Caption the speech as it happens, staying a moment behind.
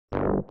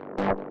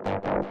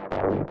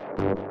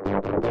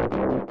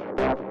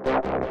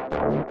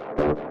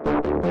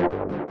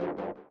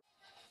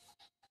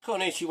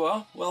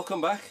Konnichiwa,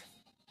 welcome back.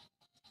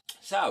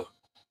 So,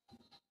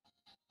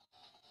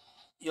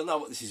 you'll know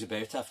what this is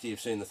about after you've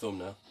seen the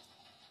thumbnail.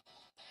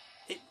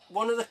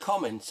 One of the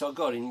comments I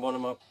got in one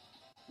of my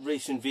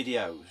recent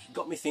videos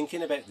got me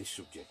thinking about this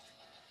subject.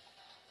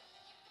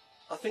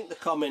 I think the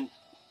comment,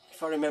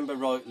 if I remember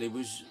rightly,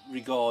 was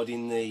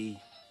regarding the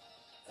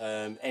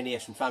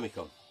NES and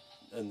Famicom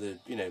and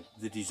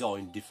the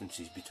design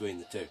differences between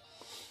the two.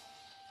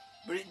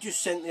 But it just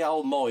sent the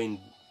old mind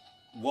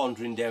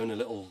wandering down a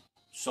little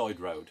side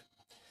road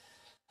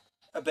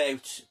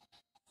about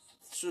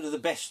sort of the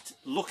best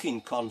looking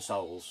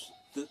consoles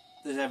that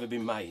there's ever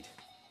been made.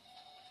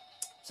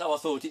 So I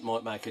thought it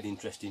might make an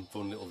interesting,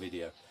 fun little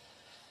video.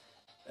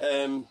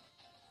 I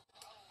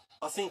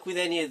think with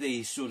any of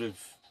these sort of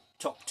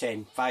top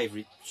 10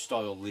 favourite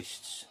style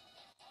lists,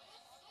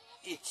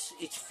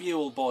 it's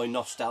fueled by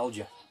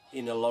nostalgia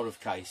in a lot of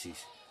cases,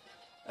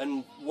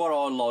 and what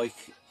I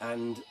like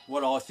and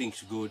what I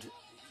think's good,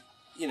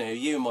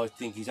 you might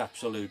think is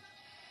absolute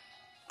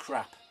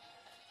crap,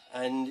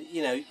 and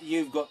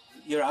you've got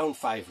your own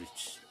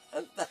favourites,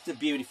 and that's the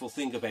beautiful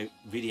thing about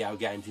video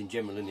games in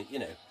general, isn't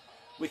it?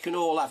 We can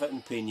all have an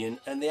opinion,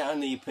 and the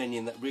only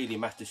opinion that really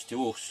matters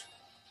to us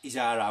is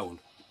our own,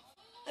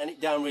 and it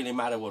don't really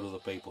matter what other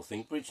people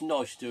think. But it's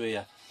nice to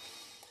hear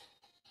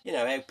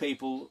how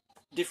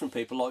different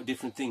people like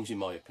different things, in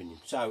my opinion.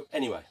 So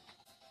anyway,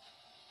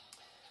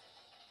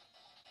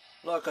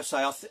 like I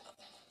say, I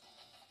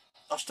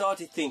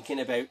started thinking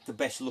about the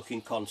best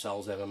looking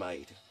consoles ever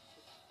made,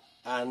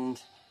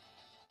 and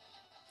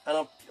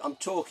I'm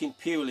talking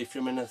purely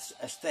from an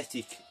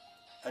aesthetic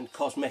and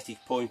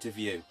cosmetic point of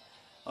view.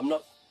 I'm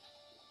not,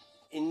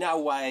 in no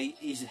way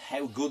is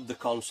how good the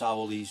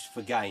console is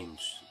for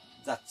games.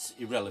 That's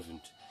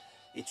irrelevant.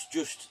 It's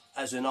just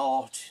as an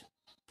art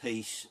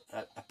piece,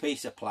 a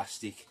piece of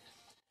plastic,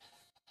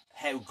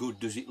 how good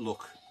does it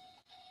look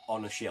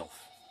on a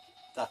shelf?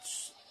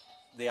 That's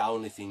the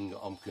only thing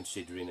I'm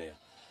considering here.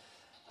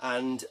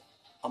 And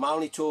I'm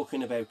only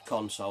talking about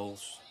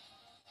consoles,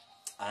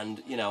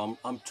 and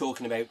I'm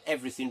talking about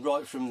everything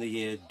right from the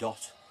year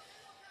dot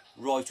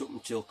right up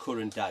until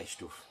current day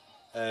stuff.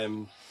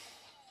 I'm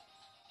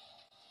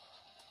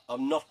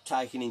not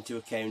taking into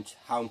account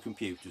home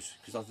computers,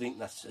 because I think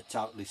that's a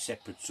totally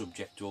separate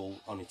subject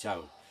all on its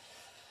own.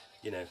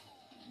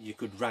 You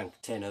could rank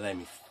 10 of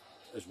them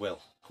as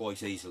well,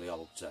 quite easily, I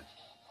would say.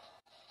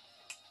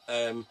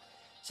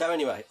 So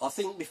anyway, I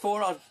think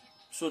before I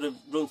sort of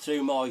run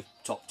through my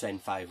top 10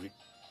 favourite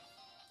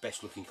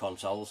best looking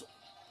consoles,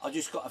 I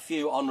just got a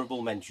few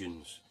honourable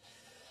mentions.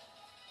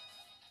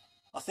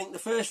 I think the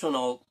first one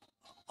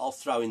I'll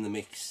throw in the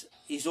mix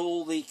is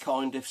all the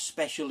kind of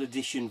special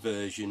edition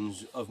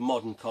versions of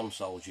modern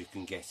consoles you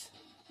can get.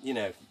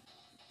 There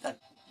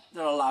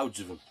are loads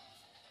of them,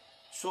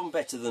 some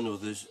better than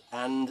others,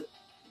 and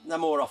they're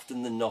more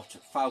often than not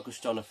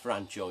focused on a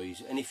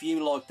franchise, and if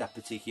you like that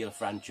particular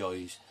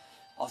franchise,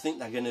 I think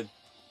they're going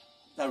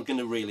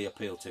to really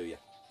appeal to you.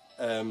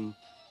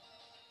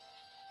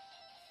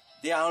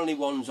 The only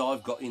ones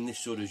I've got in this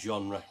sort of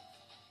genre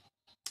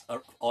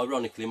are,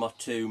 ironically, my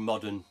two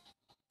modern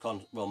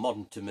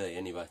to me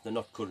anyway, they're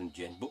not current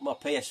gen, but my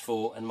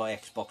PS4 and my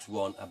Xbox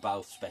One are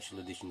both special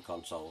edition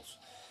consoles.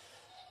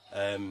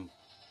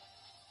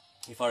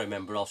 If I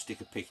remember, I'll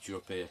stick a picture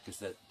up here because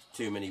there's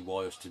too many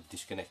wires to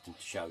disconnect them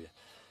to show you.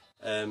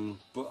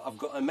 But I've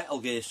got a Metal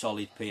Gear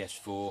Solid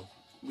PS4,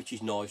 which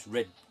is nice,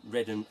 red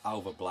and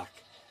over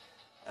black.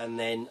 And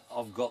then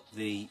I've got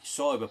the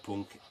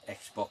Cyberpunk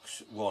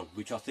Xbox One,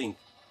 which I think,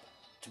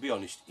 to be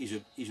honest, is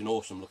an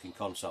awesome looking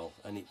console,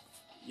 and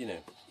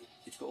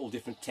it's got all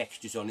different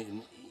textures on it,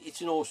 and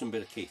it's an awesome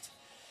bit of kit.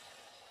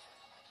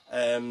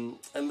 And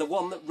the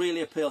one that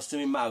really appeals to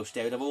me most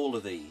out of all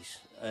of these,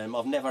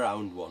 I've never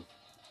owned one,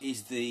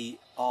 is the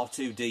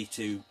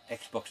R2-D2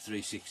 Xbox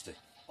 360.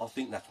 I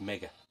think that's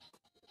mega.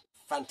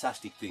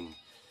 Fantastic thing.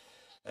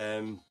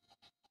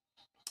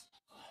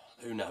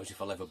 Who knows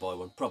if I'll ever buy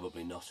one?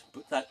 Probably not.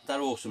 But they're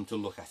awesome to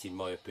look at, in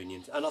my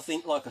opinion. And I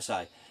think, like I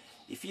say,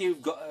 if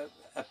you've got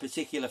a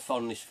particular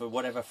fondness for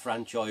whatever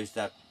franchise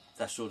they're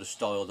sort of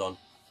styled on,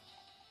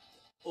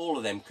 all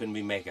of them can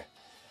be mega.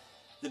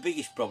 The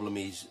biggest problem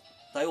is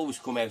they always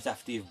come out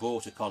after you've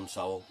bought a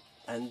console,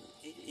 and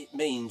it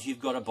means you've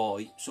got to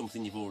buy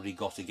something you've already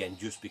got again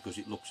just because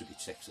it looks a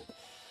bit sexy.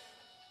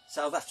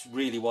 So that's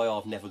really why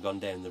I've never gone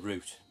down the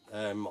route.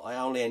 I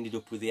only ended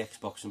up with the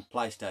Xbox and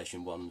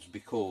PlayStation ones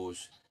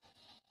because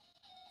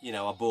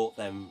I bought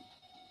them,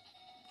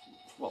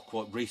 well,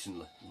 quite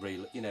recently,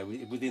 really.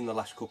 Within the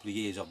last couple of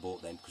years I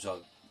bought them,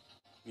 because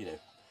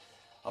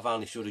I've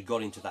only sort of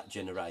got into that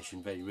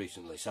generation very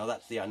recently, so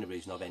that's the only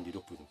reason I've ended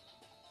up with them.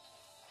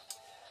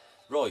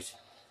 Right,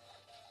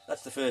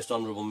 that's the first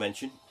honourable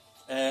mention.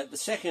 The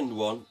second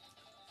one,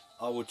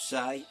 I would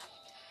say,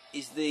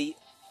 is the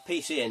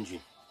PC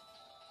Engine.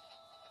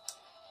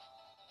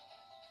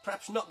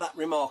 Perhaps not that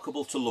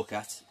remarkable to look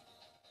at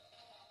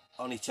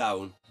on its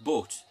own,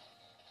 but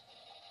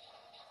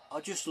I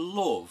just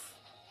love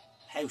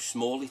how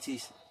small it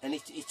is, and I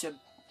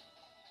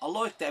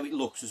like how it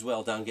looks as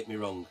well, don't get me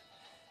wrong.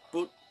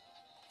 but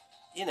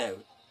you know,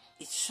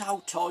 it's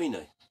so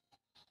tiny.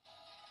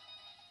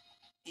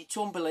 It's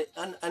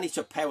unbelievable, and it's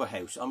a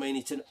powerhouse. I mean,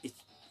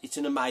 it's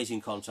an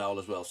amazing console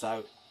as well.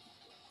 So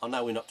I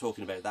know we're not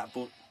talking about that,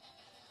 but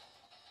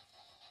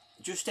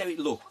just how it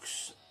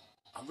looks,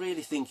 I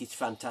really think it's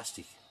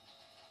fantastic.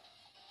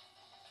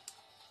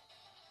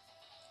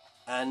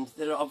 And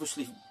there are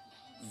obviously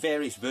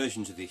various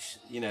versions of this.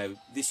 You know,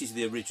 this is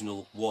the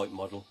original white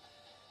model,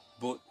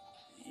 but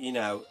you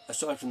know,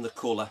 aside from the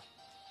colour,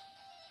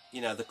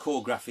 you know, the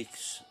core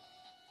graphics,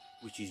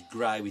 which is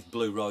grey with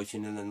blue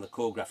writing, and then the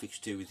core graphics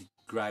 2 with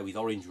grey with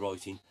orange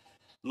writing,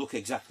 look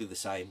exactly the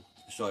same,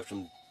 aside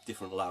from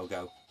different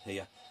logo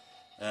here.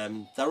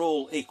 They're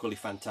all equally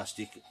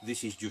fantastic.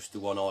 This is just the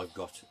one I've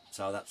got,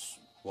 so that's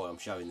why I'm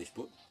showing this,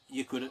 but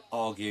you could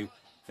argue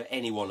for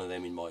any one of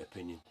them in my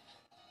opinion.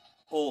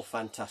 All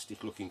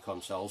fantastic looking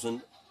consoles,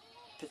 and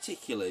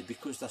particularly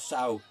because they're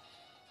so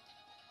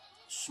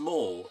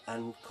small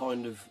and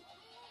kind of,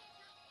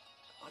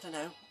 I don't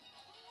know,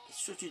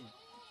 it's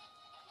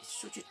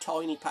such a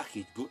tiny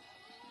package, but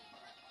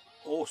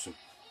awesome.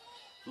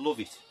 Love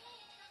it.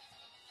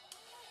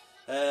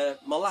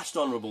 My last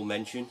honourable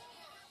mention,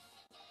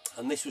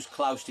 and this was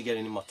close to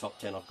getting in my top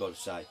 10, I've got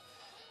to say.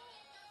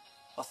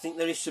 I think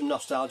there is some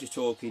nostalgia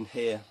talking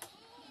here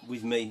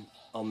with me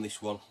on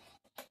this one,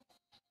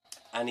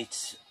 and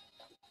it's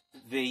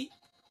the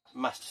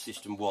Master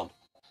System 1.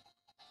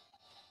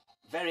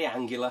 Very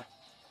angular.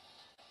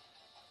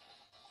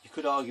 You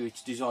could argue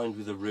it's designed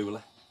with a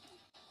ruler,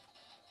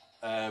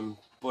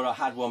 but I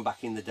had one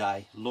back in the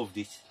day, loved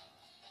it.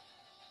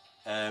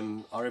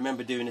 I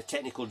remember doing a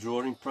technical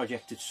drawing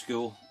project at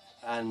school,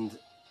 and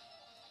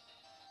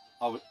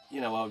I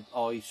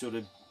sort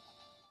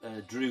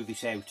of drew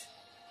this out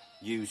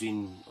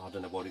using, I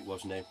don't know what it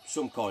was now,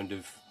 some kind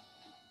of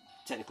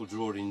technical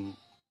drawing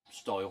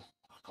style.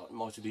 It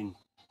might have been,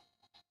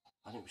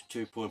 I think it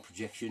was 2-point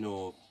projection,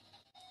 or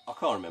I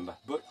can't remember,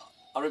 but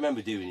I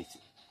remember doing it.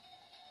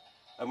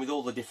 And with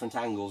all the different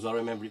angles, I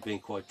remember it being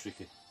quite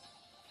tricky.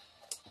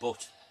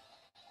 But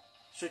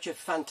such a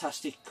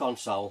fantastic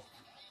console.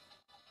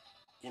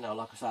 You know,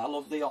 like I say, I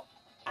love the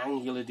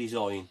angular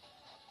design.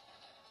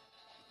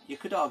 You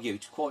could argue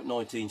it's quite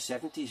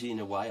 1970s in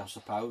a way, I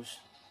suppose,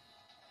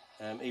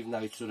 even though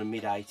it's sort of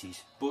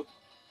mid-80s, but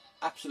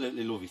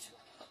absolutely love it.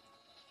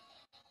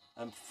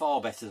 And far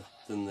better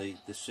than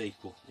the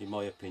sequel, in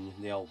my opinion,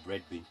 the old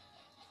bread bin.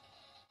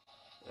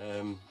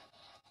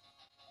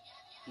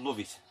 Love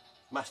it.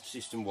 Master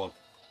System 1.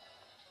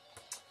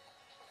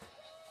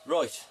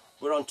 Right,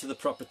 we're on to the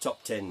proper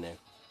top 10 now.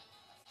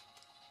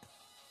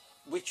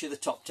 Which of the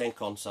top 10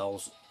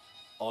 consoles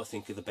I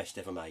think are the best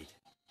ever made?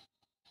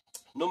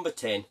 Number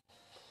 10,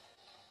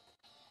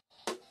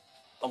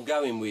 I'm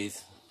going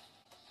with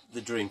the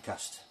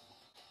Dreamcast.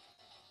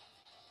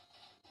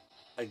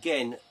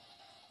 Again,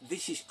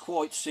 this is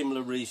quite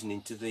similar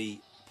reasoning to the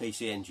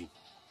PC Engine.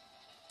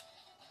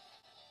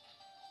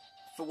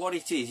 For what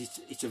it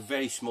is, it's a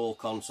very small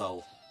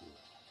console.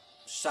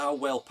 So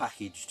well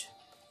packaged,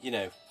 you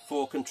know,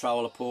 4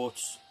 controller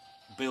ports,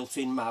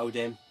 built-in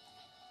modem.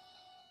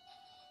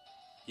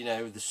 You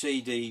know, the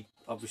CD,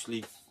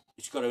 obviously,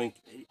 it's got to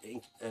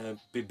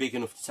be big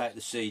enough to take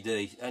the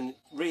CD, and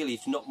really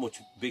it's not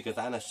much bigger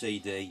than a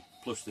CD,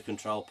 plus the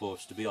control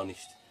ports, to be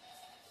honest.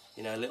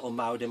 You know, a little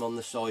modem on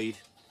the side.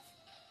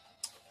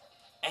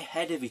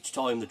 Ahead of its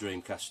time, the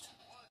Dreamcast.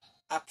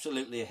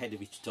 Absolutely ahead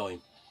of its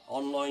time.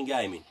 Online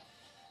gaming.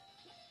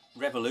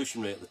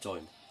 Revolutionary at the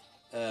time.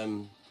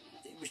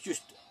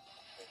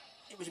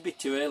 It was a bit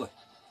too early,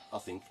 I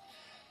think,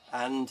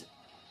 and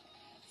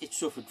it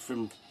suffered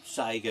from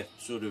Sega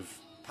sort of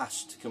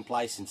past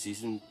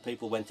complacencies, and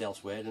people went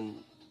elsewhere,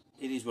 and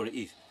it is what it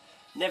is.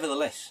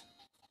 Nevertheless,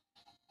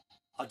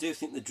 I do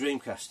think the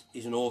Dreamcast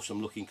is an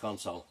awesome looking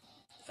console.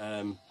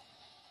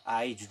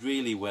 Aged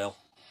really well.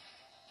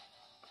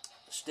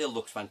 Still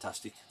looks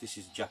fantastic. This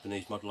is a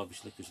Japanese model,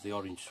 obviously, because of the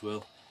orange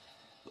swirl,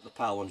 but the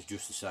PAL one's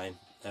just the same.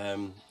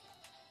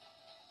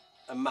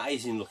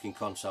 Amazing looking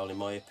console in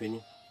my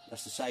opinion.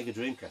 That's the Sega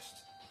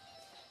Dreamcast.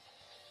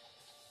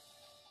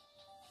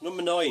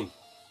 Number 9.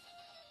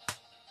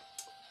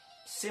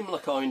 Similar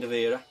kind of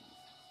era.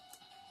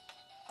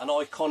 An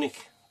iconic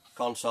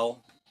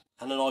console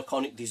and an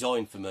iconic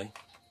design for me.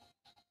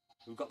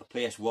 We've got the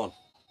PS1,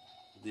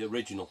 the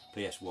original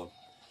PS1.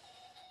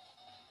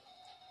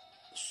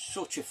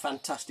 Such a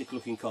fantastic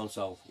looking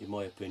console in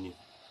my opinion.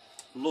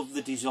 Love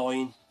the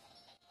design.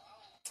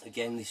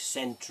 Again, this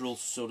central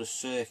sort of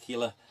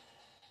circular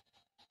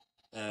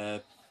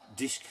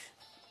disc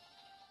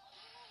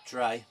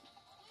tray,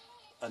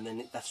 and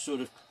then that's sort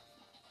of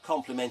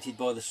complemented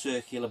by the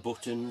circular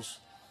buttons.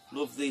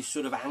 Love these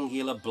sort of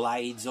angular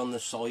blades on the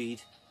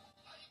side.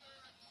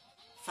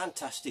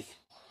 Fantastic.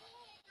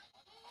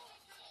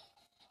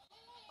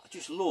 I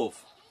just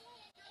love,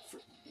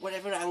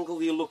 whatever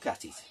angle you look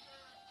at it,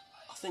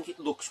 I think it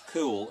looks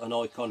cool and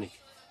iconic.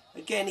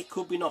 Again, it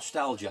could be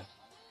nostalgia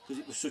because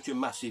it was such a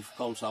massive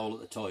console at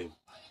the time,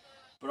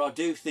 but I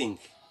do think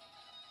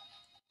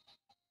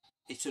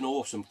it's an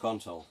awesome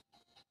console.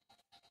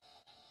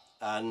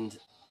 and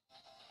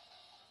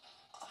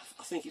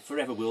I think it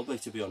forever will be,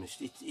 to be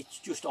honest. It's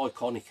just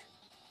iconic.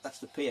 That's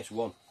the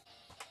PS1.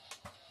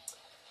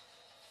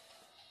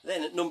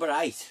 Then at number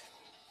 8,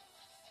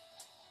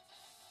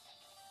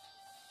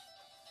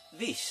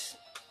 this,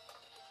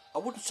 I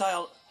wouldn't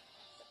say,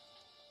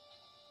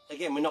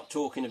 again, we're not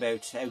talking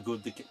about how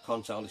good the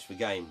console is for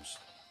games.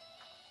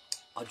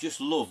 I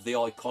just love the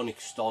iconic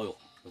style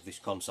of this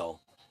console,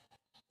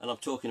 and I'm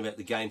talking about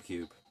the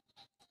GameCube.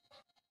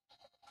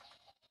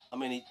 I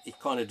mean, it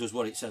kind of does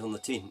what it says on the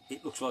tin.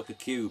 It looks like a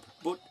cube,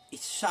 but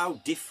it's so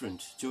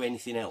different to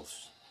anything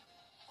else.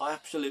 I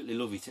absolutely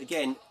love it.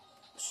 Again,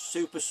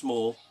 super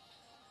small.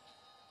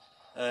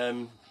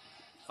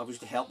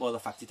 Obviously helped by the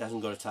fact it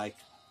hasn't got to take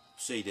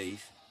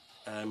CDs.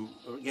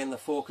 Again, the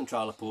 4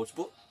 controller ports,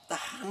 but the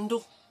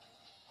handle.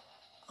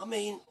 I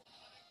mean,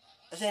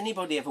 has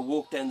anybody ever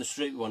walked down the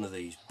street with one of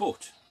these?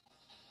 But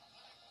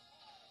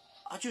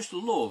I just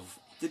love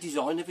the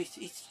design of it.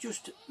 It's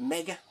just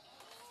mega.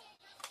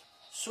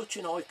 Such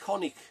an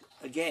iconic,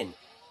 again,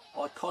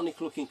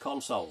 iconic looking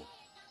console,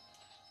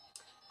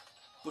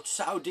 but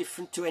so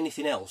different to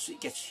anything else. It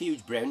gets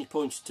huge brownie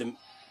points to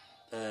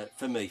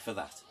for me for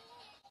that.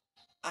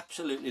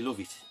 Absolutely love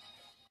it.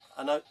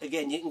 And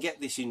again, you can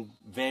get this in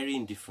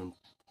varying different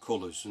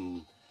colours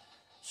and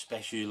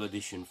special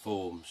edition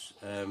forms.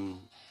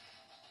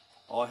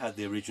 I had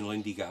the original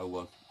Indigo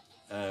one,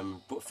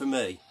 but for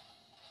me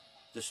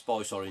the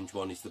Spice Orange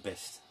one is the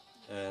best.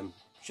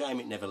 Shame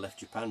it never left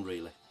Japan,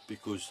 really,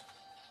 because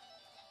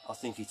I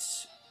think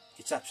it's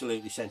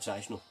absolutely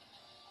sensational.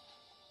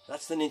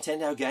 That's the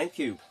Nintendo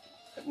GameCube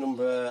at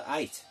number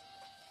 8.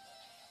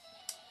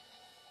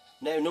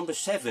 Now number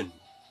 7,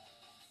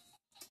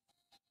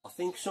 I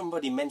think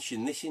somebody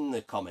mentioned this in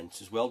the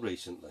comments as well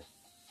recently.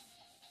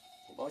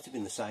 It might have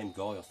been the same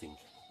guy, I think,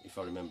 if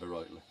I remember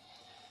rightly.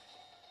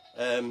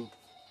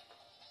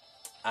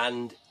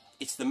 And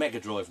it's the Mega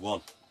Drive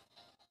 1.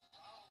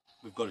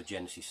 We've got a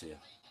Genesis here,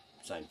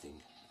 same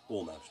thing,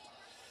 almost.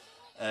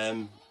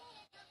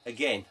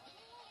 Again,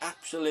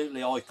 absolutely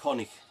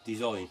iconic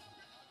design.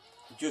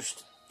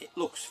 Just, it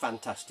looks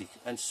fantastic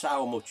and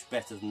so much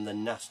better than the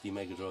nasty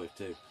Mega Drive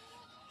 2.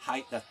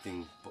 Hate that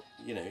thing, but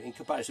you know, in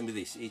comparison with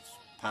this, it's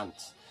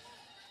pants.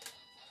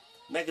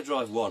 Mega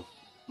Drive 1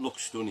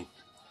 looks stunning.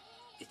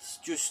 It's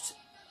just,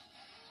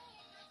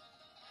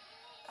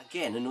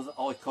 again, another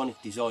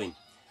iconic design.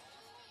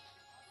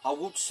 I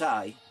would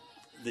say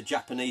the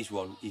Japanese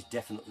one is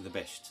definitely the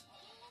best,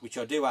 which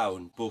I do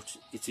own, but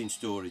it's in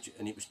storage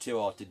and it was too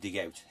hard to dig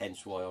out,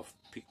 hence why I've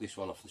picked this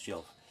one off the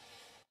shelf.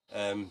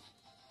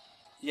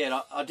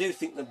 Yeah, I do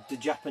think that the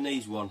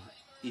Japanese one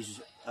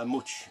is a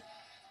much,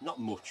 not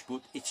much,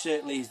 but it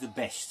certainly is the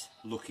best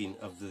looking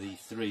of the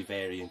 3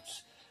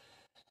 variants.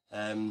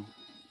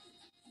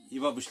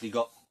 You've obviously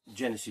got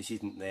Genesis,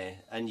 isn't there,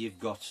 and you've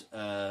got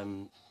a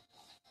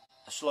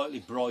slightly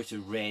brighter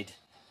red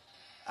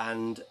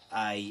and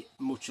a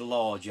much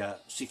larger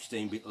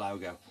 16-bit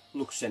logo.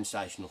 Looks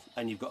sensational.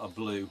 And you've got a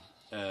blue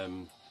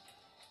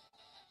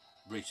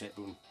reset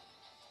button.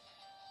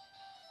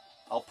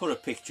 I'll put a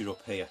picture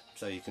up here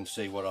so you can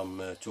see what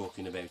I'm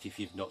talking about if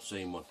you've not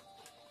seen one.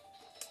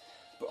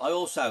 But I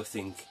also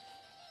think,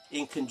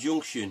 in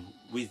conjunction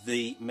with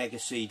the Mega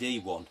CD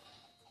one,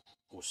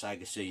 or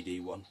Sega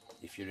CD one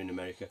if you're in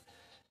America,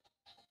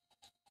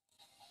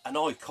 an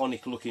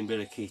iconic looking bit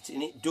of kit,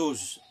 and it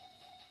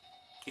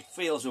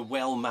feels a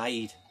well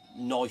made,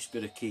 nice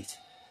bit of kit.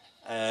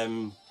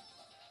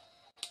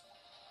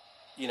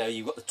 You know,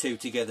 you've got the 2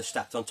 together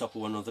stacked on top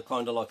of one another,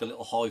 kind of like a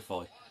little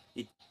hi-fi.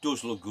 It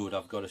does look good,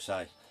 I've got to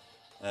say.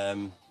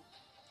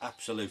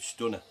 Absolute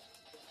stunner.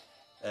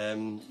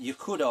 You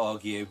could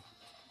argue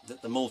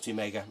that the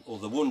Multi-Mega or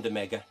the Wonder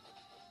Mega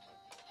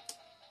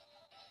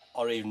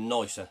are even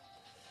nicer,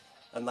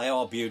 and they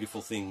are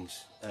beautiful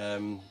things.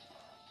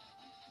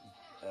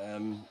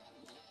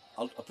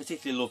 I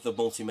particularly love the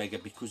Multi-Mega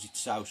because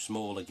it's so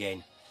small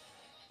again.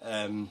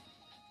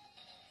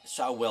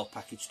 So well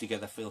packaged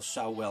together, feels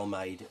so well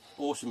made.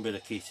 Awesome bit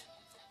of kit.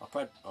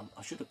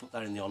 I should have put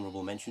that in the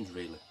honourable mentions,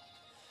 really.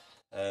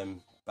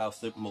 Both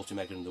the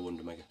Multi-Mega and the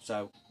Wonder Mega.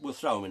 So we'll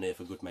throw them in here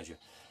for good measure.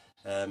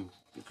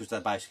 Because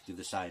they're basically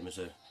the same as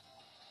a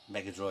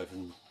Mega Drive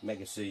and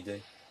Mega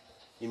CD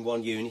in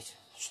one unit.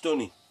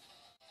 Stunning.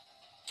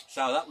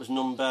 So that was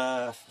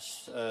number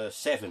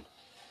 7.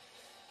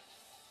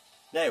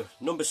 Now,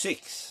 number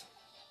 6.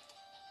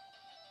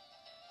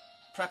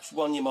 Perhaps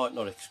one you might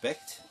not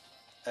expect.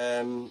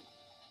 I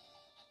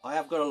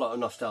have got a lot of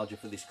nostalgia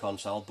for this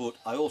console, but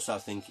I also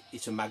think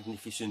it's a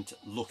magnificent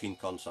looking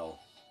console.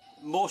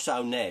 More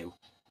so now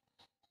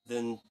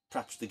than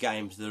perhaps the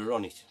games that are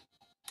on it.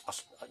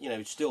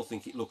 I still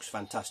think it looks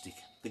fantastic.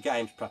 The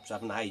games perhaps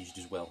haven't aged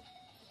as well.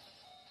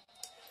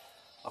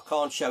 I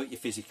can't show it you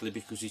physically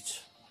because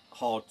it's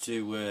hard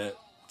to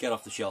get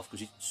off the shelf,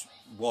 because it's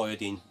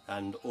wired in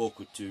and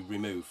awkward to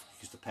remove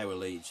because the power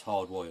lead's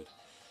hardwired.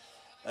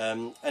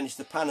 And it's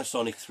the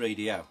Panasonic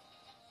 3DO.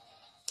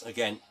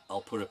 Again,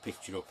 I'll put a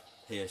picture up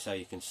here so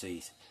you can see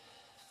it.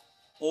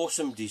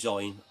 Awesome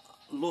design.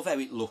 love how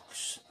it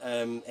looks.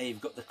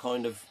 You've got the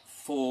kind of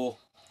 4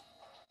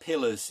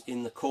 pillars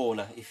in the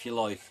corner, if you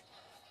like.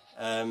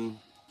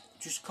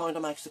 Just kind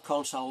of makes the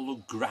console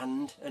look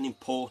grand and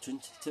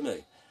important to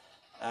me.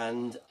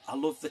 And I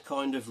love the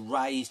kind of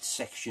raised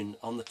section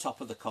on the top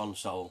of the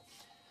console,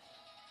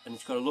 and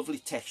it's got a lovely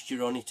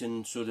texture on it,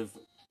 and sort of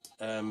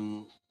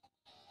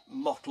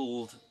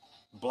mottled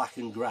black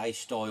and grey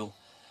style,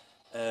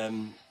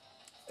 and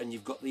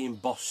you've got the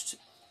embossed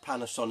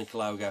Panasonic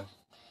logo.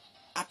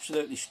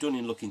 Absolutely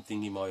stunning looking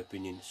thing in my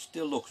opinion.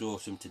 Still looks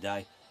awesome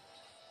today.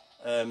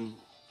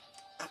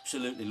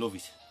 Absolutely love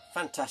it.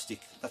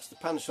 Fantastic. That's the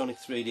Panasonic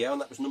 3DO, and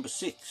that was number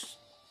 6.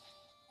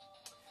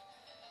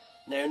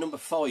 Now number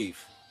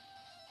 5.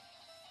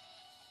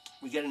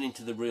 We're getting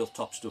into the real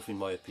top stuff in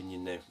my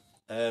opinion now.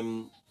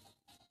 And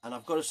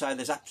I've got to say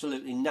there's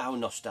absolutely no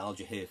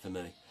nostalgia here for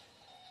me.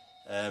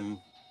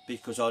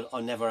 Because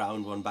I never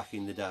owned one back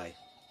in the day.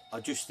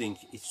 I just think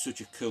it's such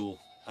a cool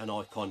and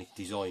iconic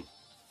design.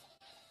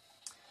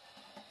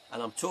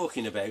 And I'm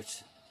talking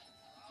about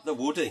the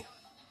Woody.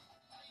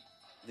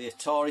 The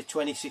Atari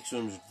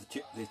 2600,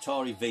 the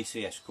Atari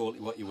VCS, call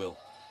it what you will.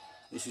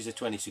 This is a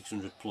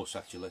 2600 plus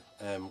actually,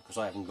 because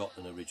I haven't got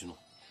an original.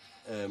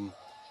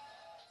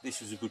 This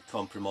was a good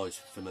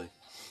compromise for me.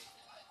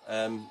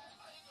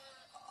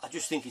 I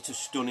just think it's a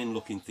stunning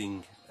looking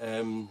thing.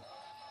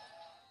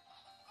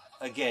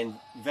 Again,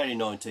 very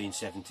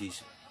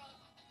 1970s.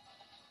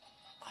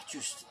 I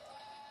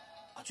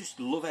just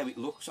love how it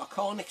looks. I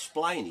can't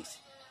explain it.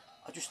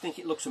 I just think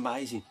it looks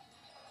amazing.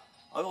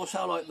 I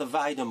also like the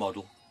Vader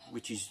model,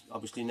 which is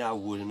obviously now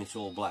wood and it's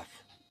all black.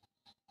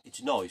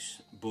 It's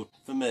nice, but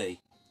for me,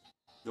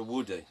 the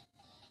Woody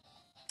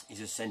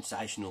is a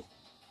sensational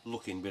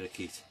looking bit of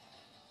kit.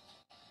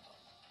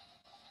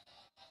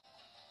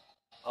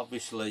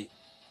 Obviously,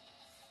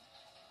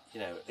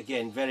 you know,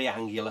 again, very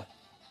angular.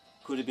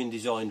 Could have been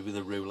designed with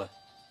a ruler,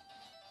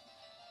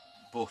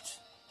 but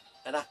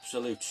an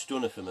absolute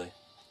stunner for me.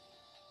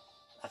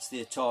 That's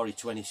the Atari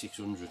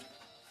 2600.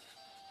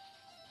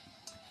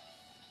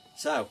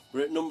 So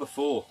we're at number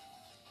 4.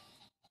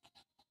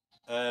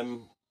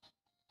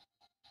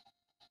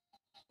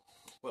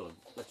 Well,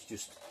 let's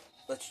just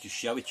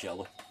show it, shall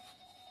we?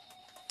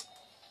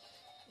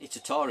 It's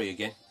Atari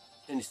again,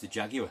 and it's the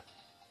Jaguar.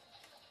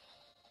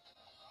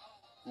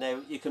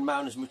 Now, you can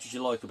moan as much as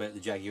you like about the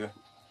Jaguar.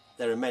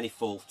 There are many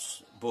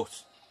faults,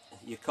 but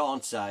you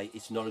can't say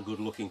it's not a good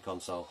looking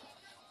console.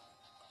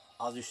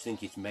 I just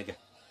think it's mega.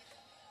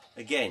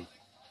 Again,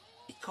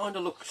 it kind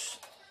of looks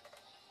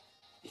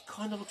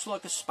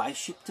like a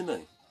spaceship to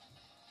me.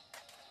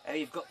 How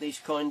you've got these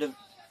kind of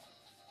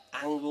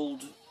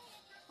angled,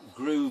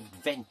 grooved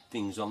vent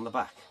things on the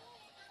back.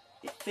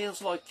 It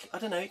feels like, I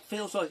don't know, it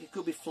feels like it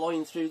could be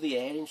flying through the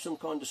air in some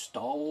kind of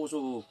Star Wars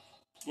or,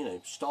 you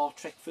know, Star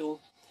Trek film.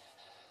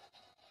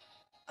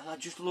 And I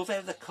just love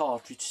how the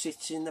cartridge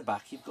sits in the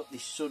back. You've got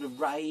this sort of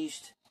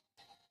raised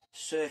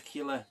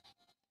circular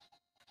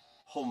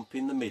hump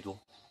in the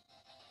middle.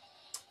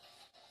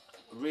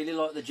 I really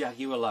like the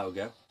Jaguar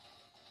logo.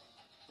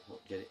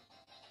 Won't get it,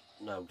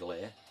 no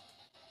glare.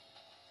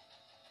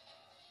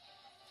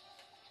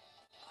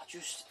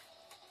 Just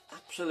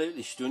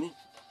absolutely stunning.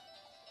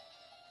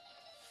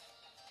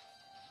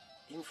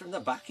 Even from the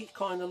back it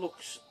kind of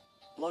looks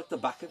like the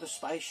back of a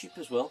spaceship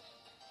as well.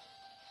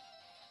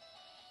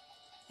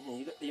 You know,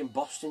 you've got the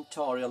embossed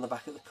Atari on the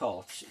back of the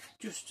cart. It's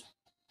just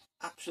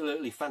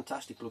absolutely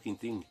fantastic looking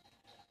thing.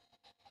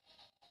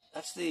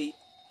 That's the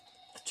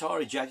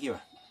Atari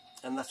Jaguar,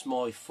 and that's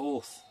my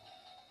 4th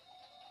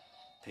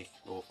pick,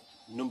 or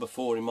number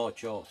 4 in my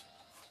chart.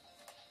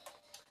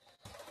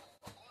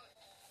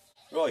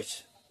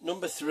 Right,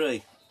 number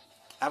 3.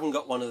 I haven't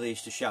got one of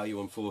these to show you,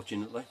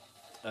 unfortunately.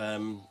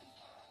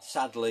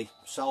 Sadly,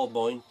 sold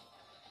mine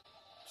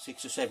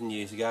 6 or 7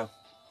 years ago.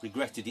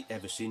 Regretted it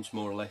ever since,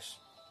 more or less.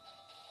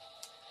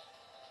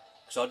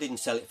 So I didn't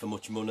sell it for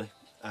much money,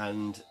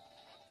 and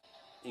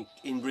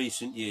in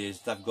recent years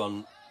they've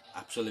gone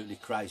absolutely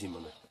crazy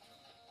money.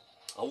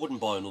 I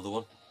wouldn't buy another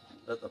one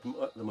at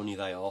the money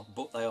they are,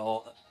 but they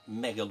are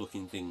mega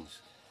looking things.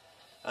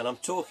 And I'm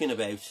talking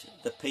about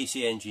the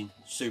PC Engine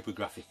Super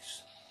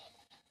Graphics.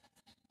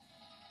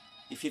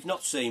 If you've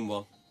not seen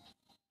one,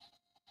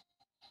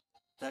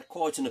 they're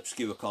quite an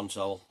obscure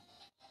console,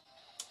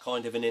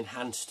 kind of an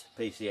enhanced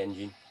PC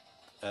Engine.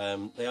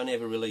 They only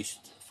ever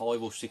released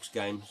 5 or 6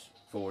 games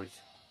for it.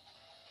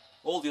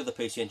 All the other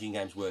PC Engine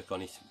games work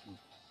on it,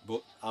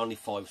 but only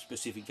 5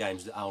 specific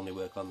games that only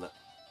work on that,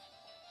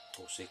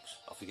 or 6,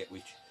 I forget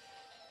which.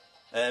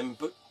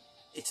 But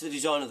it's the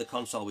design of the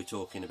console we're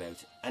talking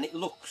about, and it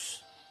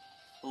looks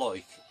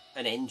like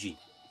an engine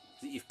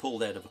that you've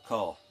pulled out of a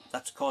car.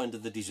 That's kind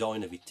of the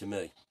design of it to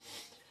me.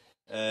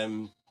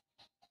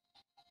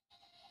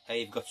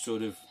 You've got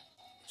sort of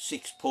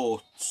 6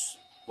 ports,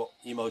 what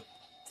you might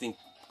think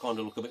kind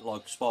of look a bit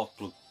like spark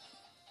plug,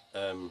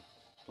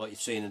 like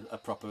you've seen in a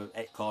proper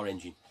car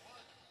engine.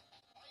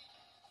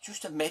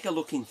 Just a mega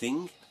looking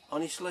thing,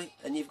 honestly.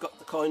 And you've got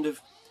the kind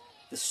of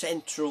the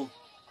central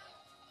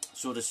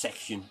sort of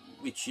section,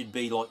 which should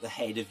be like the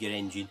head of your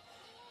engine,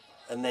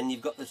 and then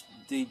you've got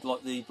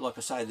like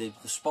I say, the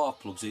spark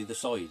plugs either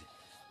side.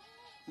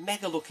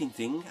 Mega looking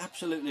thing,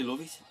 absolutely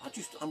love it.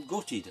 I'm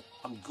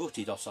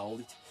gutted I sold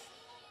it.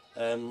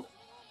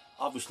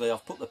 Obviously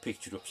I've put the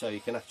picture up so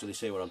you can actually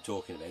see what I'm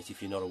talking about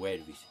if you're not aware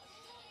of it.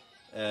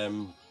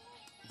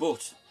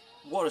 But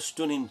what a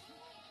stunning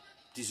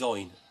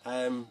design.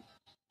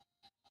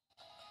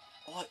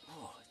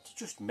 It's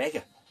just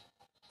mega.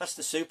 That's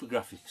the super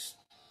graphics.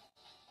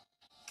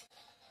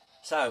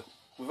 So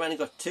we've only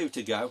got 2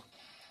 to go.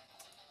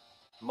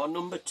 My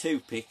number 2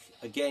 pick,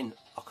 again,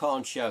 I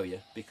can't show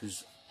you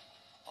because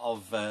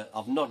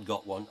I've not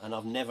got one, and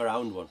I've never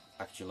owned one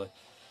actually,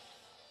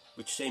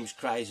 which seems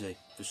crazy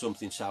for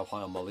something so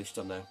high on my list,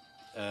 I know.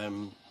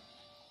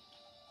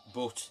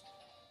 But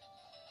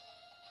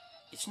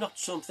it's not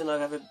something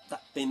I've ever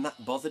been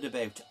that bothered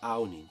about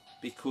owning,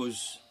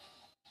 because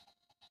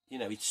you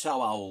know, it's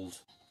so old.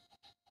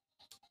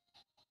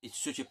 It's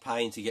such a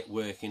pain to get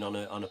working on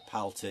a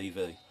PAL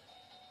TV.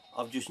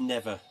 I've just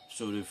never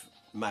sort of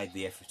made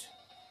the effort.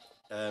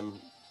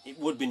 It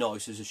would be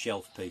nice as a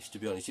shelf piece, to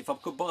be honest. If I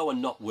could buy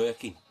one not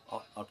working,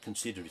 I'd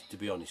consider it, to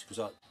be honest,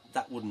 because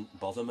that wouldn't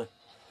bother me.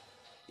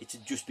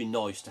 It'd just be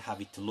nice to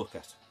have it to look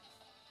at.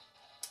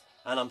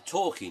 And I'm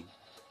talking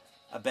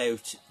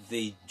about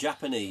the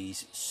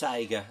Japanese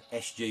Sega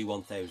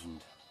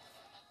SG-1000,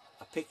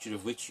 a picture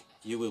of which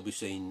you will be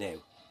seeing now.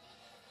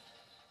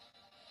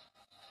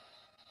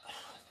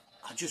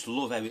 I just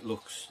love how it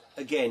looks.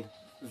 Again,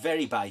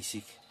 very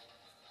basic,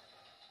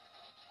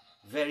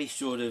 very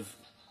sort of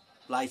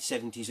late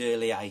 70s,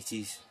 early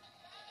 80s,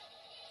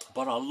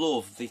 but I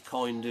love the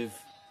kind of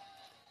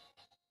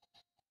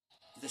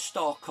the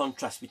stark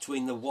contrast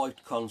between the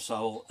white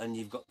console and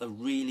you've got the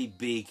really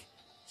big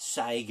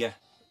Sega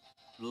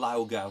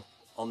logo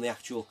on the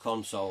actual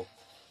console.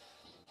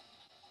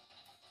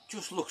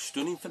 Just looks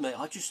stunning for me.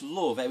 I just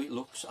love how it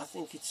looks. I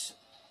think it's,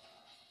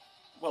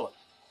 well,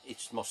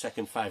 it's my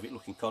second favourite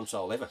looking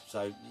console ever,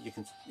 so you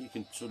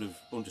can sort of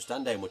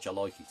understand how much I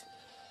like it.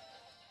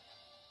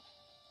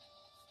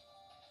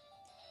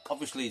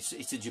 Obviously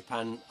it's a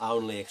Japan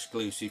only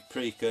exclusive,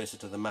 precursor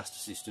to the Master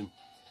System,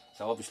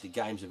 so obviously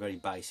games are very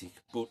basic,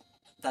 but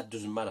that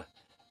doesn't matter.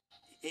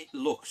 It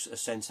looks a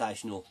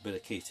sensational bit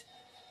of kit.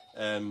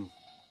 I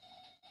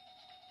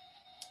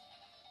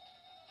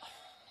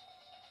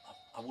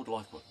would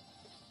like one,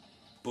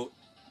 but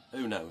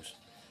who knows.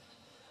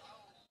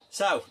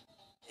 So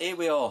here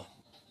we are,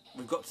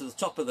 we've got to the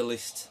top of the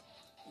list.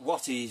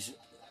 What is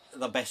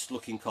the best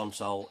looking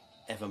console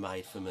ever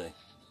made for me?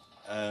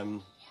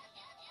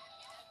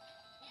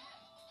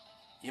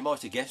 You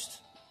might have guessed.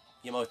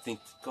 You might think,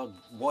 God,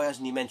 why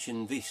hasn't he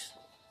mentioned this?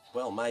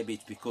 Well, maybe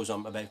it's because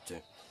I'm about to.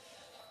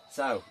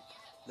 So,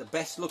 the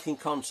best looking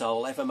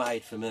console ever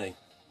made for me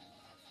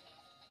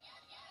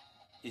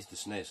is the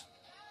SNES.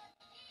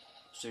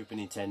 Super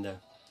Nintendo.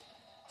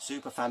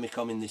 Super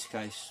Famicom in this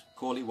case.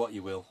 Call it what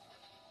you will.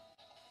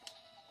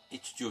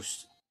 It's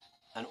just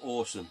an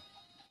awesome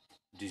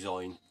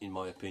design, in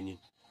my opinion.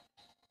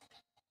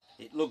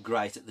 It looked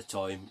great at the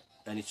time,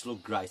 and it's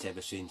looked great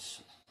ever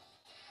since.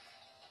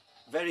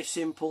 Very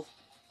simple.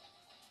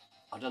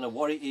 I don't know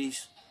what it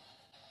is.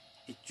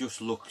 It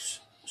just looks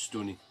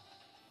stunning,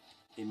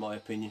 in my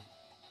opinion.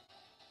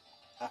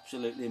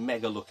 Absolutely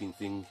mega looking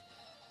thing.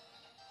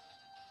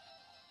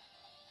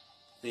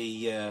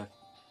 The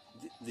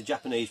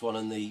Japanese one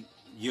and the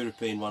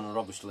European one are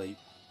obviously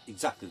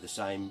exactly the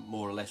same,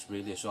 more or less,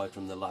 really, aside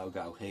from the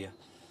logo here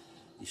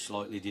is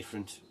slightly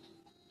different.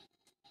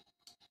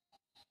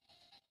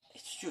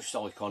 It's just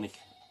iconic,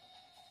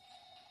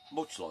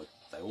 much like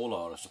they all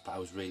are, I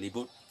suppose, really,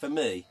 but for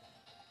me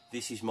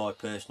this is my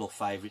personal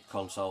favourite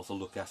console to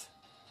look at,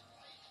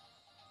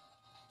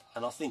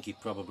 and I think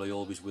it probably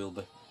always will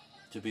be,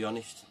 to be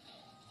honest.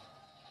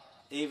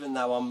 Even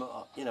though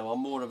I'm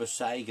more of a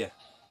Sega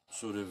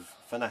sort of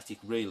fanatic,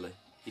 really.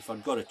 If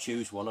I'd got to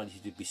choose one,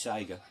 it'd be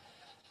Sega,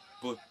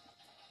 but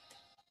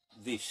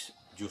this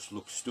just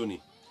looks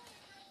stunning.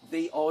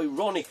 The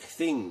ironic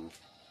thing,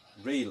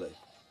 really,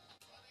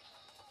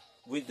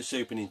 with the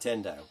Super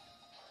Nintendo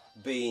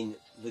being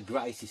the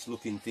greatest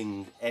looking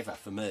thing ever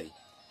for me,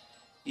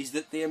 is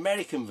that the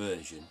American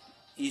version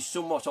is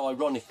somewhat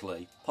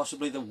ironically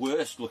possibly the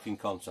worst looking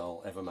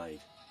console ever made.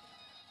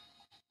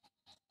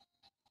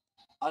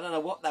 I don't know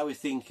what they were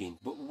thinking,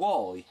 but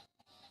why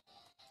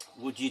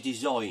would you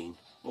design,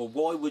 or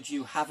why would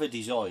you have a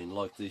design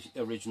like the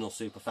original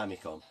Super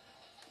Famicom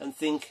and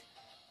think,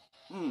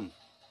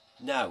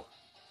 no,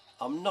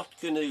 I'm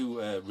not going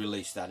to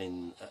release that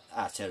in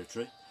our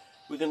territory.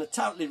 We're going to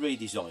totally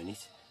redesign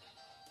it,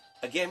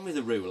 again with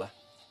a ruler,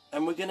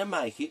 and we're going to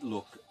make it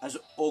look as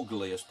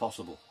ugly as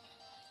possible.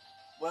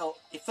 Well,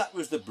 if that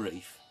was the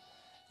brief,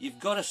 you've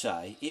got to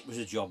say it was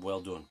a job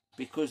well done,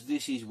 because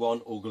this is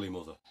one ugly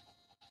mother.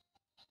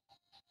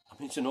 I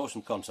mean, it's an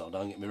awesome console,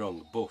 don't get me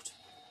wrong, but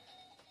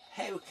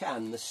how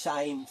can the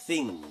same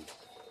thing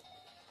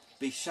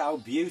be so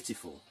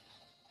beautiful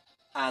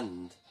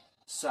and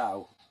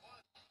so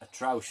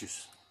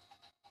atrocious?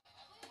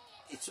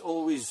 It's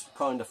always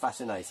kind of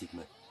fascinated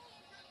me.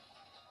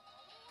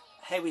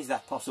 how is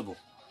that possible?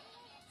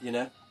 You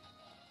know?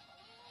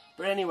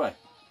 But anyway,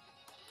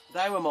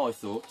 they were my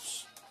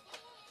thoughts.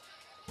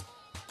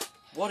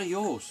 What are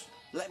yours?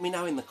 Let me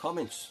know in the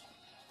comments.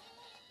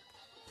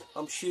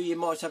 I'm sure you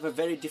might have a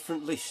very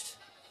different list.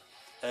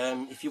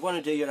 If you want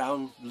to do your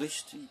own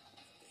list,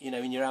 you know,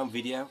 in your own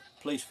video,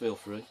 please feel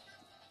free.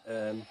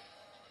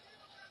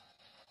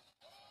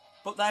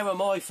 But they were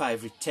my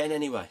favourite 10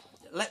 anyway.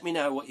 Let me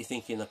know what you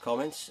think in the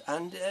comments,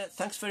 and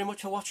thanks very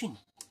much for watching.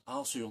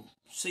 I'll see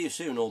you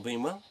soon, all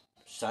being well.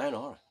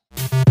 Sayonara.